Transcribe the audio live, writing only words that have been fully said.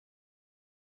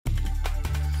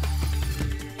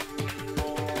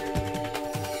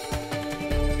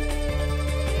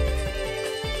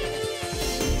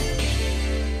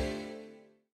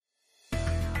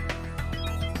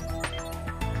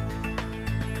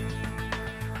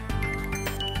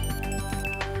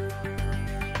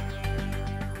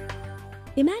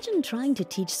Imagine trying to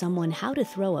teach someone how to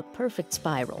throw a perfect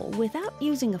spiral without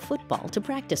using a football to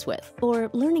practice with, or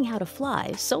learning how to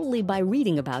fly solely by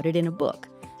reading about it in a book.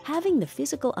 Having the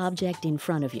physical object in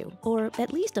front of you, or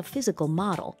at least a physical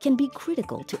model, can be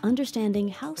critical to understanding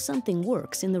how something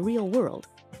works in the real world.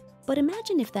 But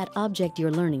imagine if that object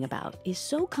you're learning about is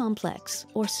so complex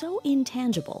or so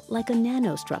intangible, like a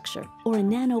nanostructure or a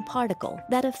nanoparticle,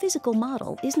 that a physical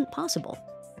model isn't possible.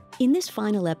 In this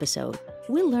final episode,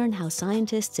 we'll learn how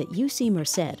scientists at UC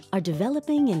Merced are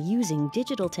developing and using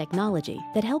digital technology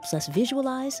that helps us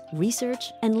visualize,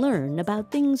 research, and learn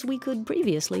about things we could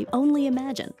previously only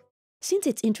imagine. Since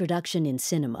its introduction in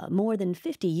cinema more than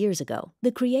 50 years ago,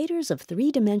 the creators of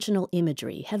three-dimensional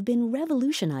imagery have been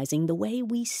revolutionizing the way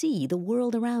we see the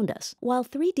world around us. While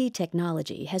 3D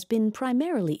technology has been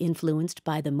primarily influenced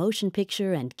by the motion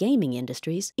picture and gaming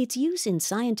industries, its use in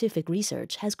scientific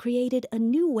research has created a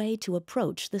new way to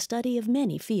approach the study of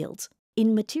many fields.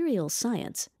 In materials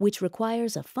science, which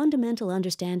requires a fundamental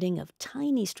understanding of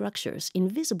tiny structures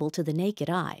invisible to the naked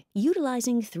eye,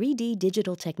 utilizing 3D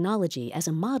digital technology as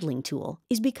a modeling tool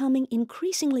is becoming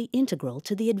increasingly integral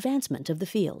to the advancement of the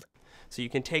field. So you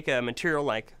can take a material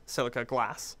like silica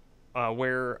glass,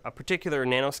 where a particular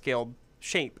nanoscaled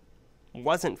shape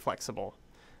wasn't flexible,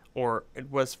 or it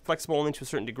was flexible only to a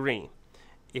certain degree.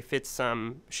 If it's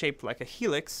shaped like a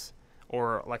helix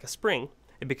or like a spring,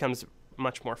 it becomes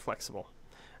much more flexible.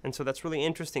 And so that's really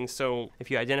interesting. So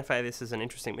if you identify this as an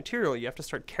interesting material, you have to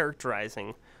start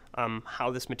characterizing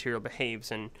how this material behaves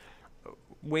and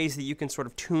ways that you can sort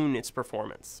of tune its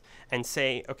performance and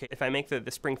say, okay, if I make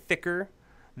the spring thicker,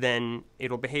 then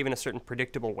it'll behave in a certain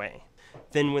predictable way.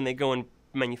 Then when they go and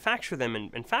manufacture them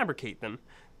and fabricate them,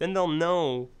 then they'll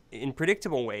know in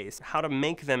predictable ways how to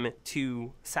make them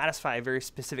to satisfy very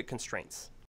specific constraints.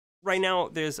 Right now,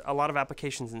 there's a lot of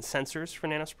applications in sensors for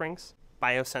nanosprings.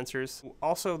 Biosensors.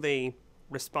 Also, they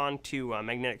respond to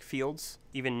magnetic fields.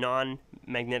 Even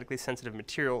non-magnetically sensitive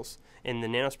materials in the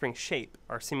nanospring shape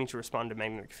are seeming to respond to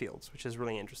magnetic fields, which is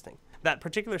really interesting. That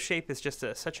particular shape is just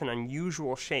such an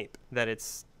unusual shape that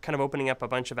it's kind of opening up a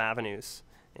bunch of avenues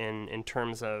in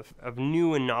terms of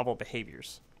new and novel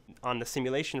behaviors. On the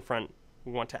simulation front,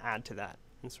 we want to add to that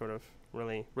and sort of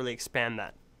really expand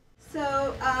that.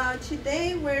 So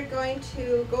today we're going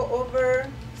to go over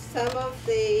some of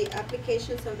the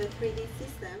applications of the 3D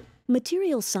system.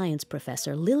 Materials science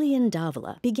professor Lilian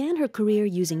Davila began her career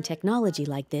using technology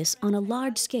like this on a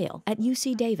large scale at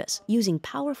UC Davis, using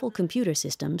powerful computer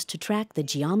systems to track the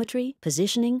geometry,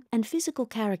 positioning, and physical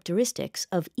characteristics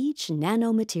of each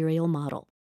nanomaterial model.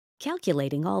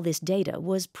 Calculating all this data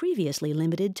was previously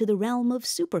limited to the realm of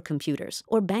supercomputers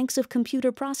or banks of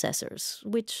computer processors,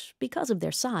 which, because of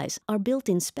their size, are built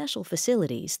in special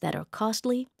facilities that are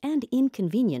costly and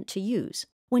inconvenient to use.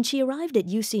 When she arrived at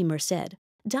UC Merced,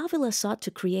 Davila sought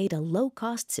to create a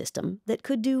low-cost system that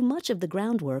could do much of the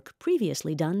groundwork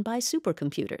previously done by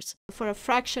supercomputers. For a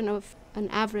fraction of an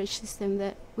average system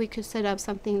that we could set up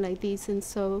something like this, and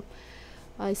so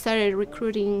I started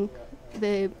recruiting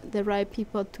the right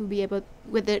people to be able,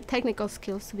 with their technical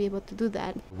skills, to be able to do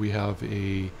that. We have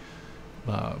a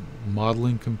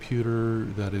modeling computer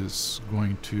that is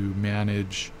going to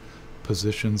manage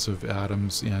positions of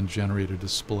atoms and generate a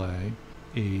display.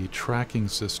 A tracking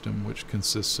system which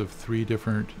consists of 3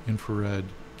 different infrared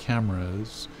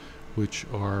cameras which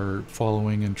are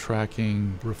following and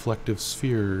tracking reflective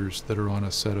spheres that are on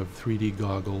a set of 3D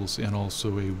goggles, and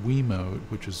also a Wiimote,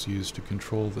 which is used to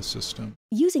control the system.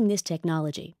 Using this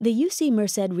technology, the UC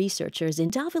Merced researchers in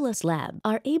Davila's lab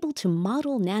are able to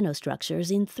model nanostructures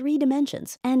in 3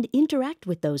 dimensions and interact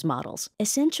with those models,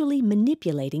 essentially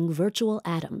manipulating virtual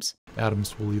atoms.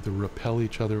 Atoms will either repel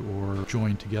each other or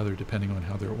join together depending on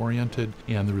how they're oriented,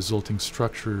 and the resulting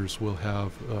structures will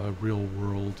have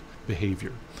real-world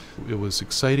behavior. It was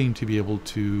exciting to be able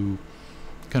to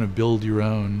kind of build your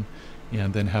own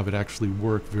and then have it actually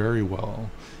work very well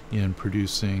in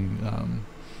producing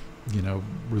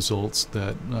results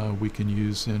that we can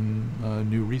use in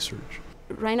new research.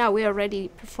 Right now we are already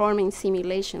performing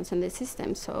simulations in the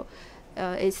system, so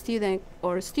a student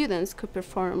or students could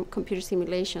perform computer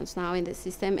simulations now in the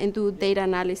system and do data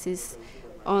analysis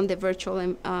on the virtual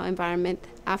environment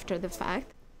after the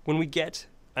fact. When we get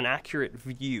an accurate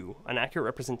view, an accurate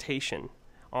representation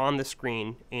on the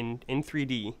screen in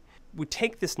 3D, we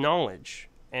take this knowledge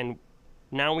and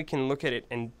now we can look at it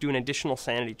and do an additional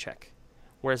sanity check.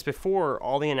 Whereas before,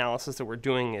 all the analysis that we're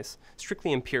doing is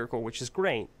strictly empirical, which is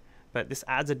great, but this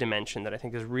adds a dimension that I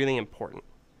think is really important.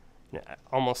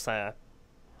 Almost that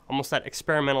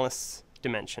experimentalist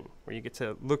dimension, where you get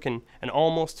to look and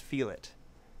almost feel it.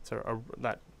 So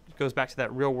that goes back to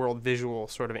that real-world visual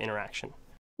sort of interaction.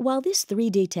 While this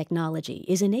 3D technology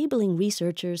is enabling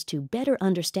researchers to better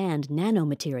understand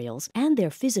nanomaterials and their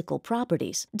physical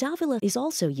properties, Davila is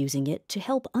also using it to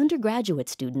help undergraduate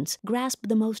students grasp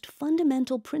the most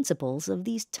fundamental principles of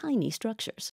these tiny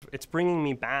structures. It's bringing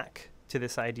me back to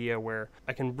this idea where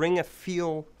I can bring a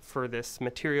feel for this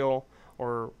material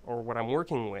or what I'm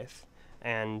working with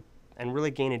and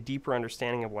really gain a deeper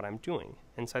understanding of what I'm doing.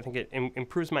 And so I think it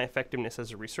improves my effectiveness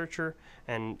as a researcher,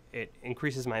 and it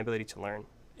increases my ability to learn.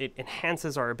 It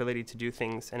enhances our ability to do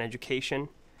things in education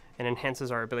and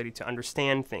enhances our ability to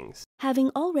understand things.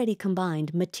 Having already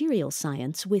combined material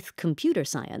science with computer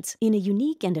science in a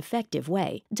unique and effective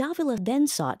way, Davila then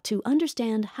sought to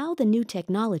understand how the new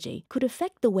technology could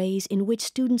affect the ways in which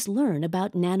students learn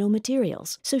about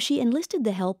nanomaterials. So she enlisted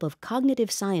the help of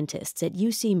cognitive scientists at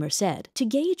UC Merced to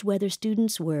gauge whether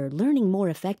students were learning more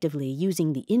effectively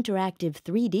using the interactive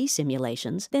 3D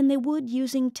simulations than they would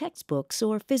using textbooks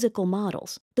or physical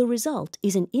models. The result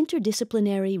is an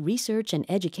interdisciplinary research and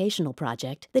educational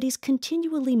project that is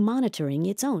continually monitoring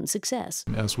its own success.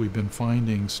 As we've been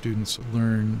finding, students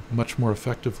learn much more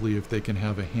effectively if they can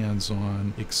have a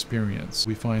hands-on experience.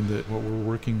 We find that what we're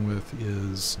working with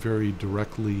is very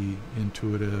directly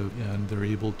intuitive, and they're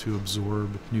able to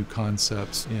absorb new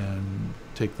concepts and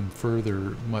take them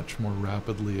further much more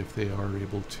rapidly if they are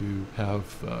able to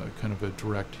have kind of a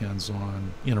direct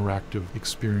hands-on interactive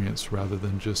experience rather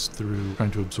than just through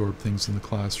trying to absorb things in the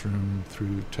classroom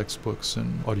through textbooks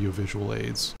and audiovisual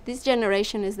aids. This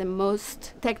generation is the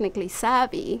most technically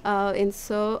savvy, and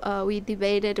so we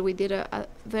did a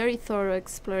very thorough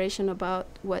exploration about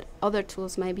what other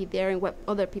tools might be there and what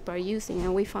other people are using,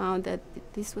 and we found that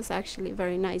this was actually a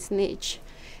very nice niche.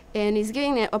 And it's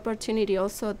giving an opportunity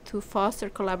also to foster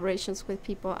collaborations with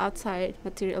people outside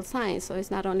material science. So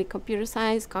it's not only computer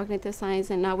science, cognitive science,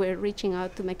 and now we're reaching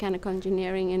out to mechanical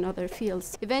engineering and other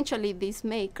fields. Eventually, this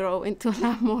may grow into a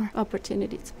lot more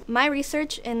opportunities. My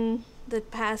research in the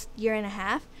past year and a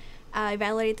half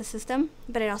evaluated the system,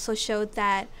 but it also showed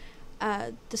that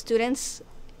the students'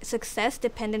 success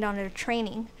depended on their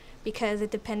training, because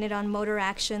it depended on motor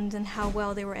actions and how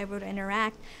well they were able to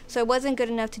interact. So it wasn't good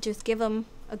enough to just give them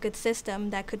a good system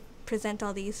that could present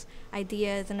all these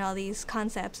ideas and all these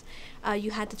concepts.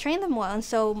 You had to train them well. And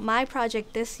so my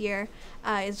project this year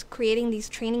is creating these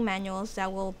training manuals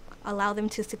that will allow them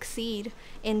to succeed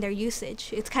in their usage.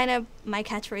 It's kind of, my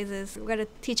catchphrase is, we're going to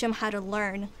teach them how to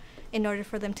learn in order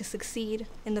for them to succeed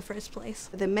in the first place.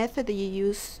 The method that you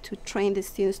use to train the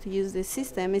students to use the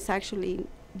system is actually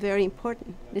very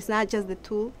important. It's not just the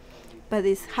tool, but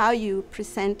it's how you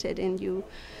present it and you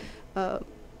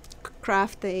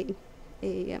craft a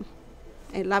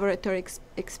laboratory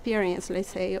experience, let's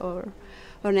say, or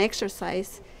an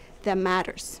exercise that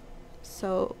matters.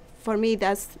 So for me,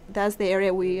 that's the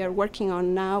area we are working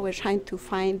on now. We're trying to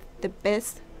find the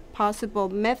best possible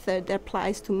method that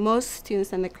applies to most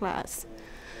students in the class,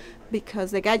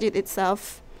 because the gadget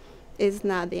itself is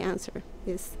not the answer.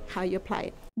 It's how you apply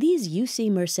it. These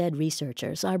UC Merced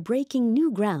researchers are breaking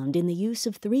new ground in the use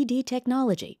of 3D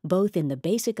technology, both in the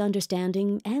basic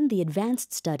understanding and the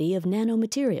advanced study of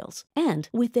nanomaterials. And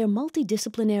with their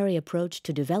multidisciplinary approach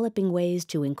to developing ways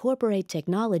to incorporate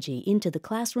technology into the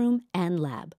classroom and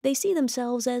lab, they see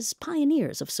themselves as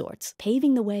pioneers of sorts,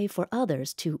 paving the way for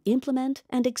others to implement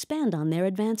and expand on their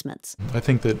advancements. I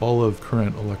think that all of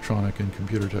current electronic and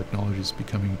computer technology is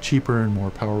becoming cheaper and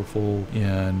more powerful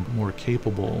and more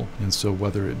capable, and so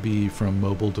whether it be from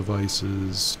mobile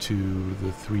devices to the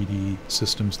 3D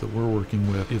systems that we're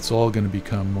working with, it's all going to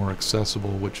become more accessible,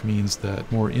 which means that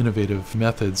more innovative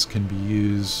methods can be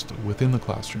used within the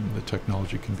classroom. The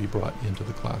technology can be brought into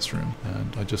the classroom,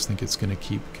 and I just think it's going to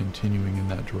keep continuing in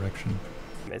that direction.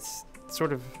 It's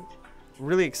sort of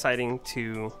really exciting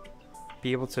to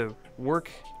be able to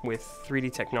work with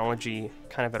 3D technology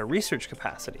kind of at a research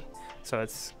capacity. So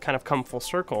it's kind of come full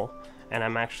circle, and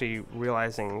I'm actually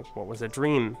realizing what was a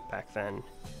dream back then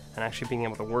and actually being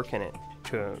able to work in it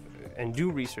and do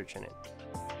research in it.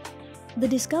 The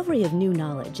discovery of new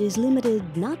knowledge is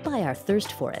limited not by our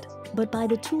thirst for it, but by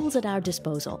the tools at our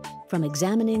disposal, from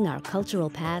examining our cultural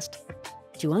past,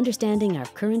 to understanding our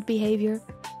current behavior,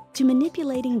 to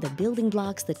manipulating the building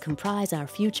blocks that comprise our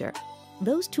future.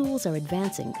 Those tools are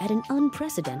advancing at an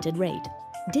unprecedented rate.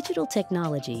 Digital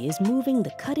technology is moving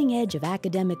the cutting edge of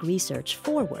academic research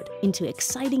forward into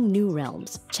exciting new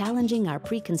realms, challenging our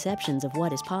preconceptions of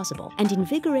what is possible, and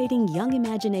invigorating young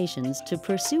imaginations to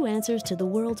pursue answers to the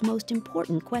world's most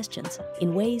important questions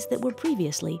in ways that were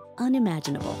previously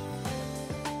unimaginable.